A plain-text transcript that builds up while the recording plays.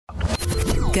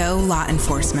Go Law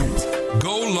Enforcement.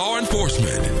 Go Law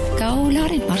Enforcement. Go Law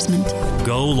Enforcement.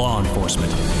 Go Law Enforcement.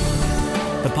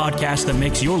 The podcast that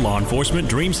makes your law enforcement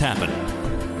dreams happen.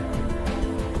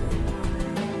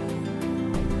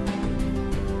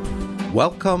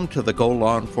 Welcome to the Go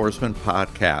Law Enforcement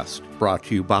podcast, brought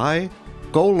to you by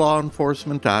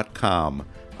GoLawEnforcement.com.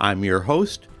 I'm your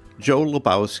host, Joe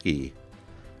Lebowski.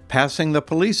 Passing the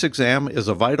police exam is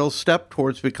a vital step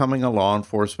towards becoming a law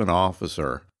enforcement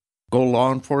officer.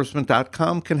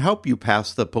 GoLawEnforcement.com can help you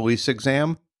pass the police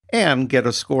exam and get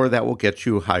a score that will get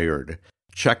you hired.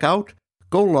 Check out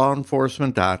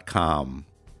GoLawEnforcement.com.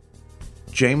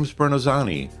 James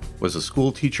Bernazzani was a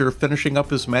school teacher finishing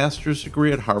up his master's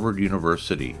degree at Harvard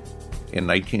University. In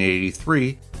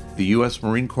 1983, the U.S.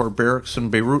 Marine Corps barracks in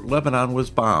Beirut, Lebanon was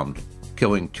bombed,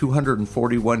 killing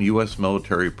 241 U.S.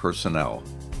 military personnel.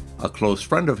 A close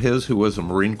friend of his, who was a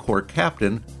Marine Corps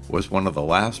captain, was one of the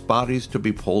last bodies to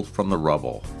be pulled from the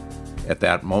rubble. At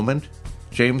that moment,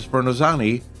 James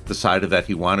Bernazzani decided that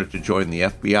he wanted to join the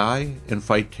FBI and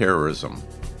fight terrorism.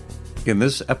 In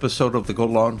this episode of the Go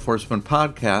Law Enforcement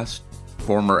podcast,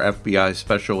 former FBI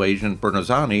Special Agent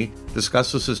Bernazzani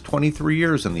discusses his 23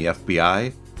 years in the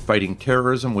FBI, fighting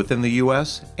terrorism within the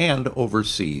U.S. and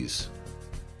overseas.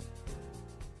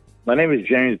 My name is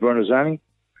James Bernazzani.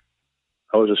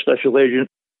 I was a special agent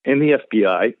in the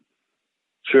FBI,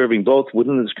 serving both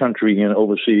within this country and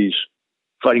overseas,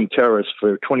 fighting terrorists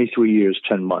for 23 years,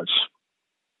 10 months.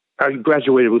 I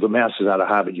graduated with a master's out of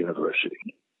Harvard University.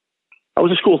 I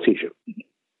was a school teacher,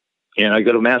 and I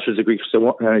got a master's degree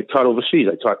because I taught overseas.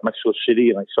 I taught Mexico City,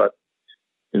 and I taught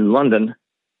in London,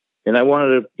 and I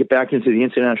wanted to get back into the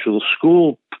international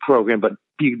school program, but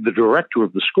be the director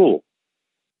of the school.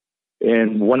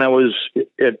 And when I was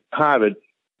at Harvard,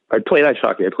 I played ice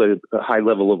hockey. I played at a high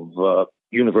level of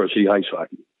university ice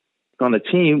hockey. On the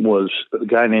team was a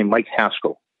guy named Mike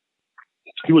Haskell.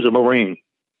 He was a Marine,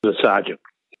 a sergeant,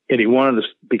 and he wanted to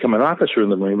become an officer in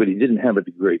the Marine, but he didn't have a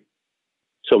degree.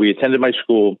 So he attended my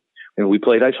school, and we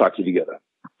played ice hockey together.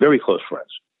 Very close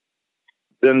friends.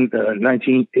 Then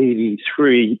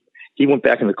 1983, he went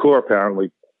back in the Corps, apparently,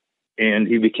 and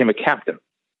he became a captain.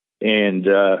 And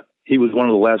he was one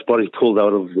of the last bodies pulled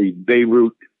out of the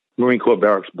Beirut Marine Corps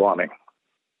barracks bombing.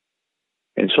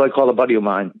 And so I called a buddy of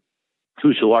mine who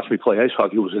used to watch me play ice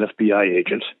hockey, who was an FBI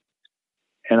agent.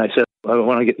 And I said, I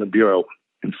want to get in the bureau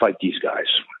and fight these guys,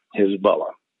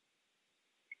 Hezbollah.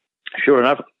 Sure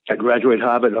enough, I graduated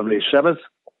Harvard on May 7th,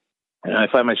 and I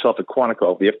find myself at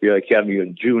Quantico, the FBI Academy,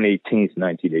 on June 18th,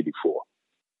 1984.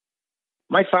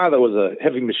 My father was a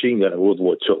heavy machine gunner in World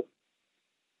War II.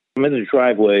 I'm in the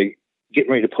driveway, getting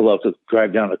ready to pull out to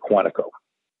drive down to Quantico.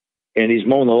 And he's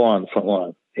mowing the lawn, the front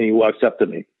lawn. And he walks up to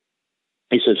me.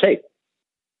 He says, hey.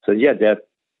 I said, yeah, Dad.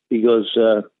 He goes,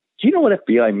 do you know what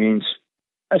FBI means?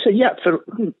 I said, yeah,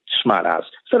 smart ass.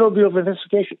 Federal Bureau of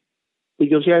Investigation. He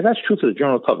goes, yeah, that's true for the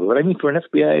general public. But I mean, for an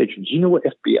FBI agent, do you know what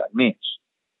FBI means?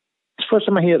 It's the first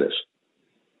time I hear this.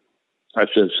 I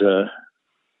says,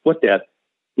 what, Dad?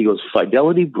 He goes,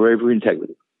 fidelity, bravery,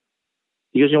 integrity.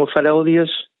 He goes, you know what fidelity is?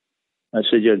 I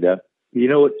said, yeah, Dad. You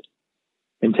know what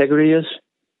integrity is?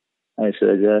 I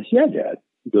said, yeah, Dad.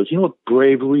 He goes, you know what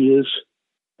bravery is?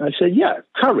 I said, yeah,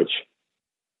 courage.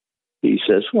 He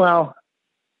says,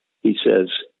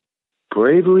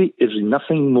 bravery is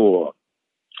nothing more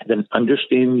than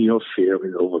understanding your fear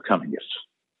and overcoming it.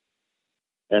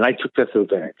 And I took that to the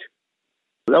bank.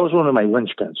 That was one of my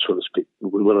linchpins, so to speak,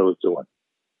 with what I was doing.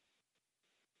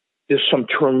 There's some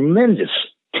tremendous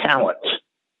talent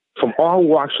from all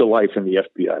walks of life in the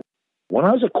FBI. When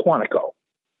I was at Quantico,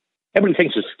 everybody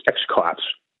thinks it's ex-cops.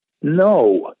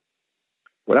 No.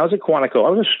 When I was at Quantico, I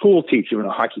was a school teacher and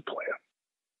a hockey player.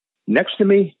 Next to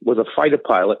me was a fighter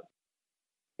pilot.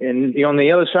 And on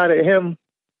the other side of him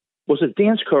was a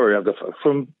dance choreographer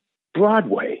from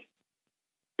Broadway.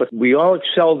 But we all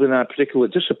excelled in our particular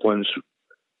disciplines.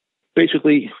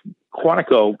 Basically,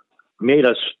 Quantico made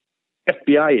us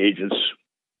FBI agents,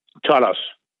 taught us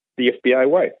the FBI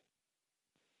way.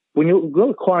 When you go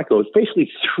to Quantico, it's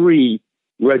basically three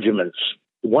regiments.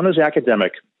 One is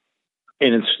academic,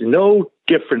 and it's no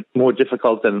different, more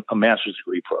difficult than a master's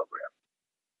degree program.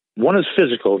 One is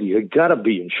physical. You got to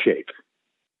be in shape.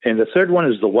 And the third one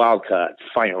is the wild card,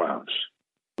 firearms.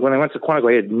 When I went to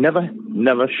Quantico, I had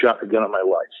never shot a gun in my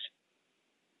life.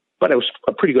 But I was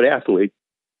a pretty good athlete,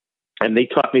 and they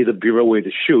taught me the bureau way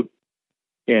to shoot.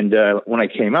 And when I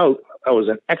came out, I was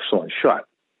an excellent shot.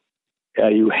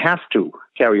 You have to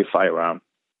carry a firearm,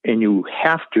 and you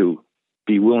have to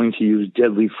be willing to use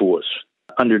deadly force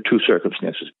under two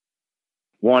circumstances.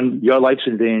 One, your life's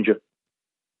in danger,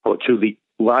 or two, the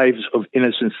lives of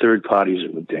innocent third parties are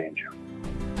in danger.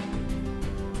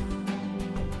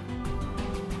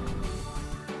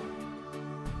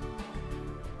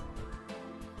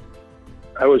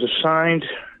 I was assigned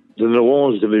to the New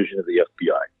Orleans division of the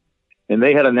FBI, and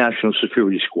they had a national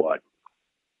security squad,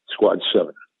 Squad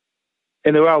 7.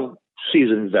 And they're all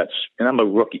seasoned vets, and I'm a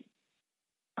rookie.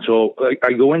 So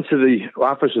I go into the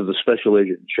office of the special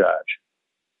agent in charge.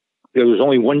 There was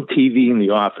only one TV in the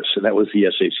office, and that was the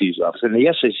SAC's office. And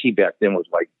the SAC back then was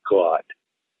like God.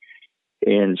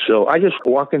 And so I just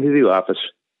walk into the office,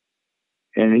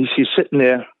 and he's sitting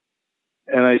there,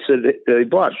 and I said, hey,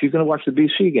 boss, you going to watch the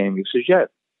BC game? He says, yeah.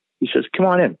 He says, come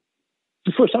on in.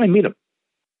 The first time I meet him.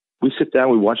 We sit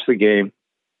down, we watch the game,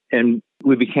 and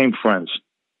we became friends.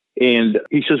 And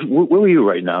he says, where are you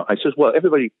right now? I says, well,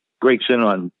 everybody breaks in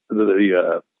on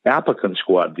the applicant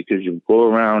squad because you go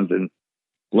around and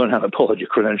learn how to pull out your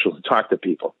credentials and talk to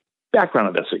people.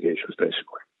 Background investigations,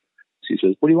 basically. He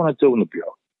says, what do you want to do in the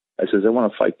Bureau? I says, I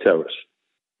want to fight terrorists.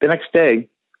 The next day,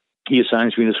 he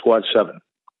assigns me to Squad 7.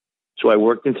 So I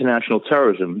worked international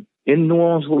terrorism in New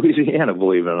Orleans, Louisiana,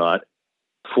 believe it or not,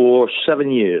 for 7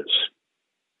 years.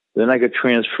 Then I got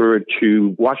transferred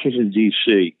to Washington,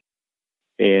 D.C.,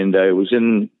 and I was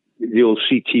in the old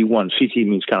CT1. CT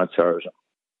means counterterrorism,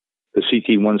 the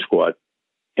CT1 squad.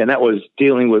 And that was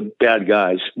dealing with bad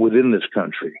guys within this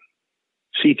country.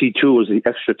 CT2 was the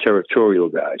extraterritorial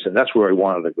guys, and that's where I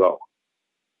wanted to go.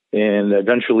 And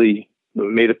eventually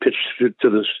made a pitch to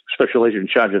the special agent in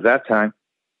charge at that time.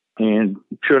 And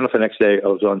sure enough, the next day I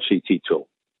was on CT2.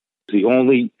 The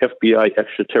only FBI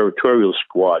extraterritorial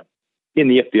squad in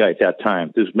the FBI at that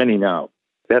time. There's many now.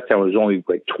 At that time, there was only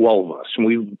like 12 of us. And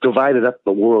we divided up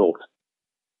the world.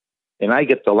 And I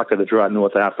get the luck of the draw in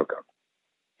North Africa.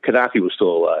 Gaddafi was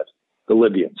still alive, the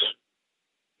Libyans.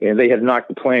 And they had knocked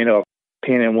the plane off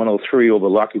Pan Am 103 over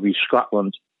Lockerbie,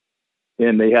 Scotland.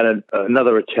 And they had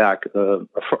another attack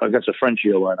against a French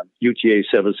airliner, UTA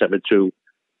 772,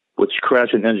 which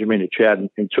crashed in N'Djamena, Chad,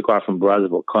 and took off from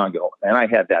Brazzaville, Congo. And I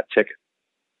had that ticket.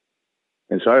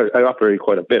 And so I operated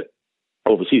quite a bit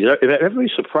overseas.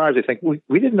 Everybody's surprised. They think,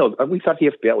 we didn't know. We thought the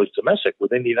FBI was domestic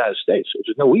within the United States. It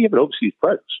says, no, we have an overseas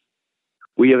presence.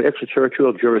 We have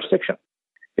extraterritorial jurisdiction.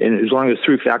 And as long as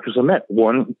three factors are met: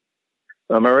 one,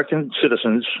 American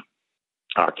citizens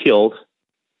are killed;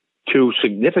 two,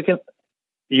 significant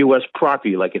U.S.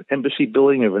 property, like an embassy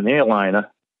building or an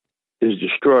airliner, is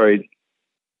destroyed;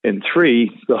 and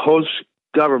three, the host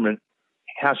government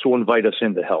has to invite us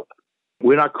in to help.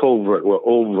 We're not covert, we're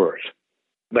overt.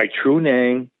 My true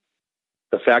name,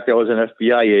 the fact that I was an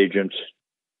FBI agent,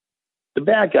 the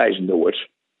bad guys knew it.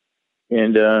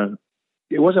 And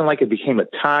it wasn't like it became a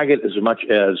target as much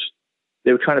as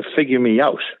they were trying to figure me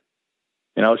out.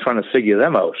 And I was trying to figure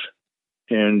them out.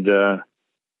 And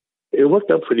it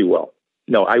worked out pretty well.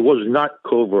 No, I was not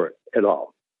covert at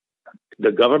all.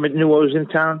 The government knew I was in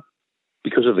town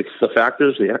because of the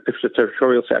factors, the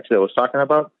extraterritorial factors I was talking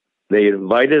about. They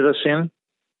invited us in.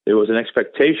 There was an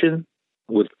expectation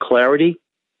with clarity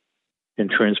and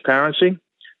transparency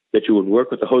that you would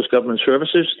work with the host government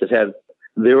services that had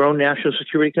their own national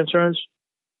security concerns.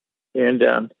 And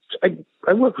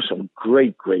I worked with some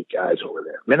great, great guys over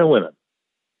there, men and women.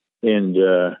 And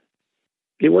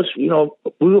it was, we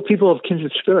were people of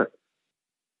kindred spirit.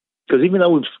 Because even though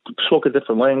we spoke a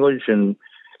different language and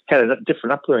had a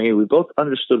different upbringing, we both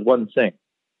understood one thing.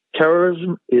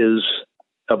 Terrorism is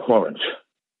abhorrent.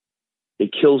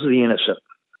 It kills the innocent.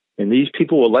 And these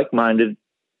people were like-minded,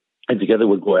 and together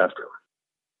we'd go after them.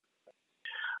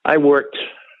 I worked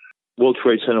World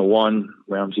Trade Center 1,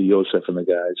 Ramzi Youssef and the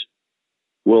guys.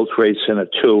 World Trade Center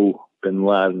 2, Bin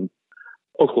Laden.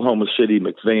 Oklahoma City,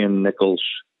 McVeigh, Nichols.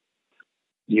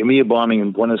 The EMEA bombing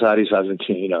in Buenos Aires,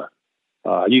 Argentina.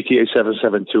 UTA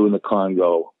 772 in the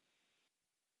Congo.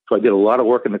 So I did a lot of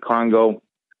work in the Congo,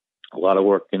 a lot of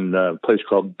work in a place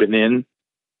called Benin,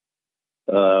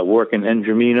 work in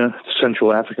N'Djamena,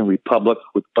 Central African Republic,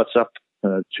 which butts up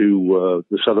to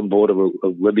the southern border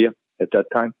of Libya at that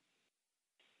time.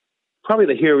 Probably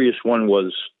the hairiest one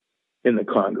was in the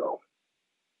Congo.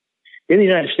 In the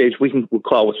United States, we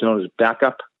call what's known as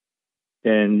backup.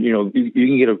 And, you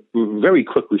can get a very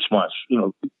quick response,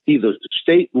 either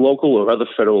state, local, or other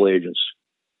federal agents.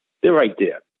 They're right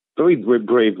there. Very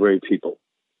brave, brave people.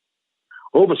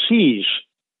 Overseas,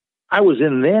 I was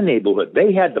in their neighborhood.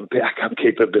 They had the backup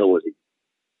capability.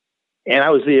 And I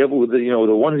was there with the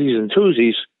onesies and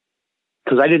twosies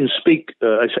because I didn't speak,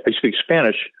 I speak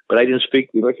Spanish, but I didn't speak,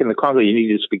 like in the Congo, you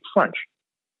needed to speak French.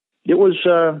 It was,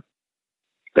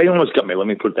 they almost got me, let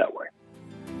me put it that way.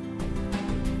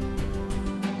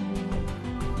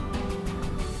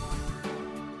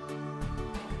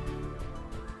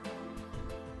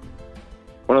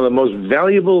 One of the most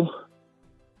valuable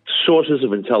sources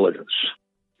of intelligence,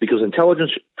 because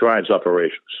intelligence drives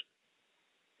operations.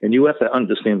 And you have to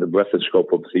understand the breadth and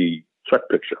scope of the threat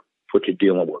picture, what you're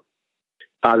dealing with.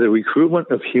 The recruitment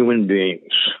of human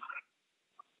beings.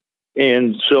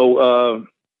 And so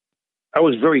I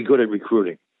was very good at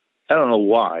recruiting. I don't know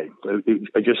why.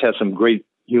 I just had some great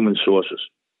human sources.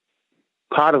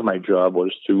 Part of my job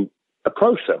was to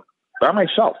approach them by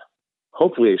myself.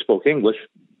 Hopefully they spoke English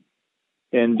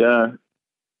and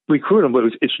recruit them. But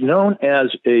it's known as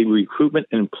a recruitment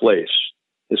in place.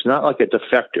 It's not like a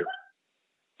defector.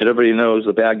 And everybody knows,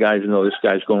 the bad guys know this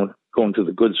guy's going to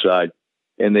the good side,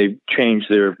 and they change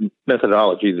their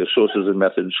methodology, their sources and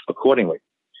methods accordingly.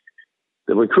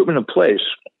 The recruitment in place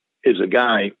is a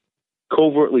guy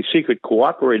covertly secret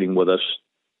cooperating with us,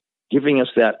 giving us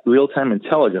that real-time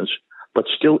intelligence, but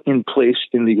still in place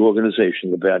in the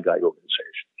organization, the bad guy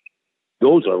organization.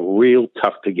 Those are real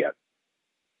tough to get.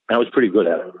 I was pretty good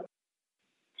at it.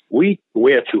 We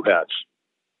wear two hats,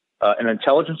 an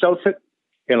intelligence outfit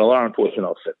and a law enforcement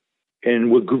outfit.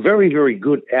 And we're very, very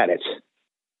good at it.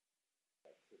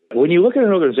 When you look at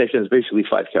an organization, there's basically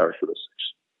 5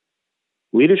 characteristics: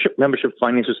 leadership, membership,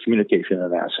 finances, communication,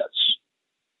 and assets.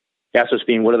 Assets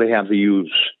being, what do they have to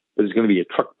use? Is it going to be a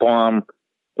truck bomb,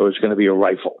 or is it going to be a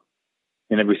rifle,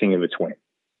 and everything in between?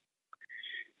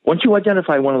 Once you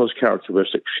identify one of those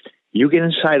characteristics, you get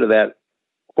inside of that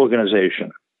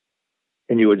organization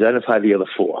and you identify the other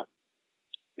 4.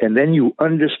 And then you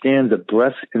understand the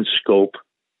breadth and scope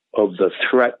of the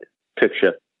threat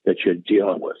picture that you're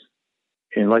dealing with.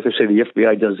 And like I said, the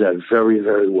FBI does that very,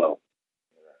 very well.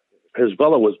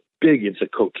 Hezbollah was big into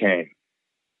cocaine,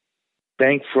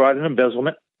 bank fraud and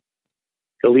embezzlement,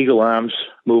 illegal arms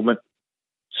movement,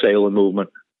 sale and movement.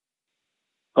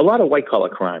 A lot of white-collar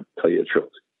crime, to tell you the truth.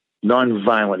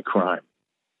 Non-violent crime.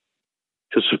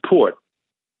 To support,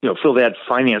 fill that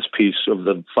finance piece of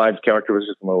the 5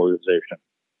 characteristics of an organization.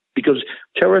 Because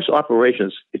terrorist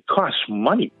operations, it costs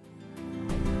money.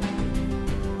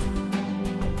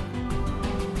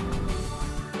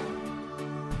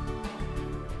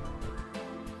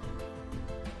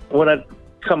 When I'd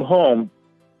come home,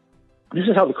 this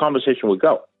is how the conversation would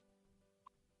go.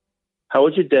 How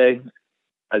was your day?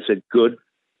 I said, good.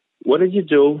 What did you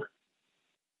do?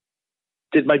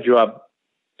 Did my job.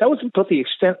 That was about the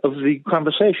extent of the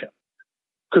conversation.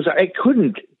 Because I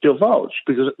couldn't divulge,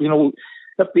 because,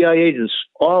 FBI agents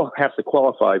all have to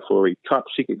qualify for a top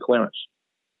secret clearance.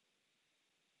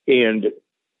 And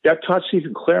that top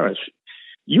secret clearance,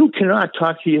 you cannot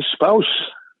talk to your spouse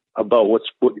about what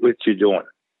you're doing.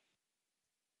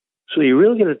 So you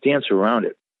really got to dance around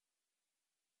it.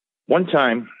 One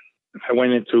time, I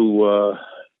went into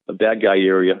a bad guy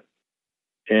area,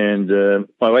 and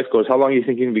my wife goes, how long do you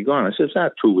think you're going to be gone? I said, it's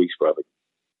not 2 weeks, probably.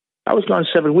 I was gone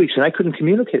 7 weeks, and I couldn't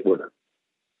communicate with her.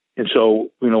 And so,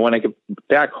 when I get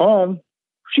back home,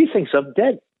 she thinks I'm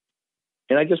dead.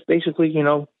 And I just basically,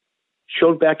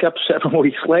 showed back up 7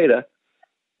 weeks later,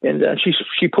 and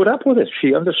she put up with it.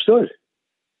 She understood.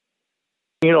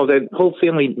 The whole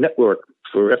family network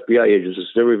for FBI agents is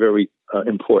very, very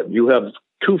important. You have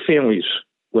 2 families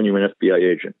when you're an FBI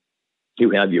agent.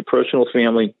 You have your personal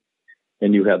family,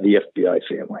 and you have the FBI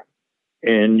family.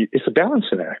 And it's a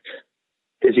balancing act,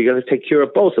 because you got to take care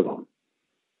of both of them.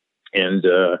 And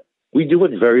we do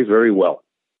it very, very well.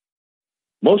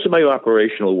 Most of my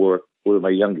operational work were in my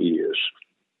younger years.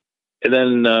 And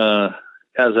then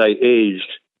as I aged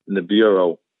in the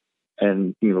Bureau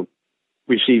and,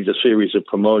 received a series of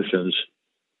promotions,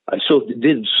 I still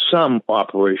did some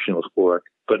operational work,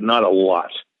 but not a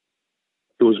lot.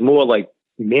 It was more like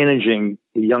managing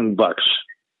the young bucks,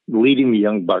 leading the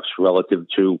young bucks relative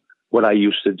to what I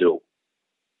used to do.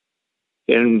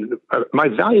 And my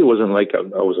value wasn't like I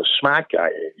was a smart guy or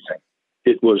anything.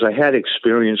 It was I had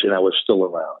experience and I was still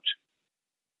around.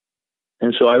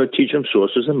 And so I would teach them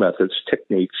sources and methods,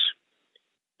 techniques,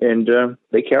 and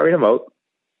they carried them out.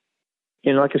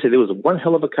 And like I said, there was one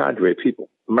hell of a cadre of people,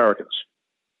 Americans,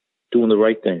 doing the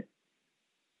right thing.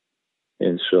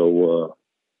 And so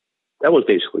that was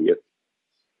basically it.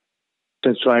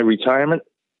 Since my retirement,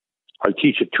 I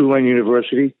teach at Tulane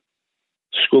University,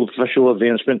 School of Professional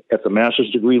Advancement at the master's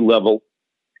degree level,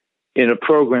 in a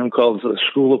program called the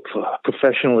School of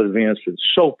Professional Advancement,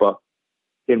 SOPA.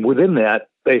 And within that,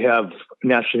 they have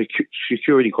national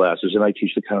security classes, and I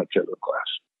teach the counterterror class.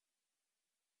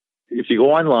 If you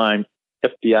go online,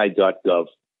 FBI.gov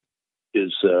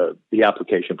is the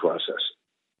application process.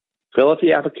 Fill out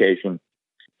the application.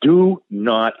 Do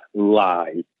not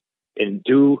lie and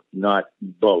do not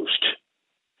boast.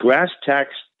 Brass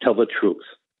tacks, tell the truth.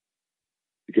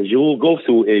 Because you will go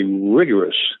through a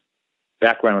rigorous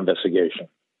background investigation,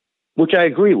 which I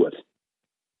agree with.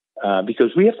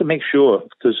 because we have to make sure,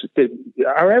 because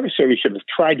our adversaries have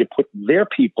tried to put their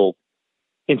people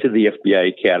into the FBI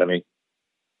Academy,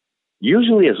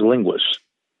 usually as linguists.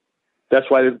 That's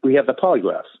why we have the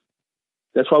polygraph.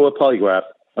 That's why we're polygraph.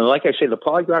 And like I say, the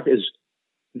polygraph is,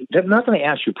 they're not going to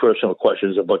ask you personal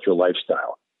questions about your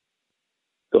lifestyle.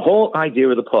 The whole idea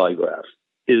of the polygraph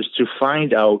is to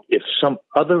find out if some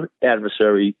other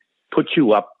adversary put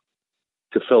you up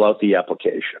to fill out the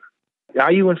application.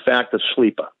 Are you, in fact, a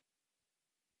sleeper?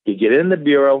 You get in the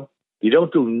Bureau, you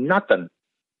don't do nothing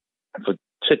for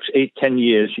 6, 8, 10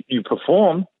 years. You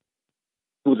perform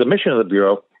with the mission of the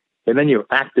Bureau, and then you're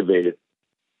activated.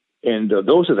 And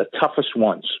those are the toughest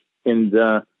ones. And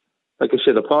like I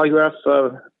said, the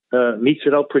polygraph meets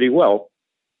it out pretty well,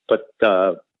 but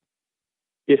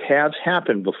it has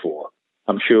happened before.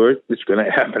 I'm sure it's going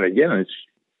to happen again.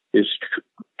 It's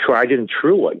tried and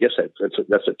true. I guess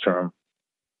that's a term.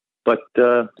 But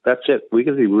that's it. We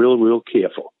got to be real, real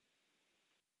careful.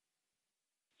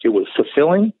 It was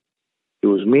fulfilling. It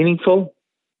was meaningful.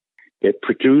 It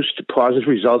produced positive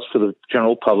results for the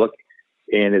general public,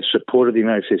 and it supported the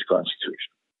United States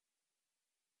Constitution.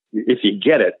 If you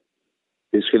get it,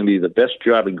 it's going to be the best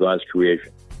job in God's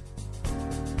creation.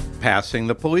 Passing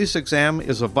the police exam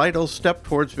is a vital step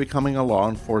towards becoming a law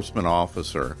enforcement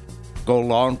officer.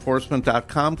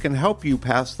 GoLawEnforcement.com can help you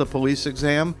pass the police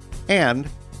exam and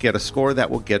get a score that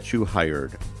will get you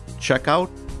hired. Check out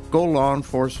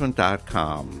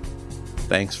GoLawEnforcement.com.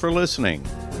 Thanks for listening.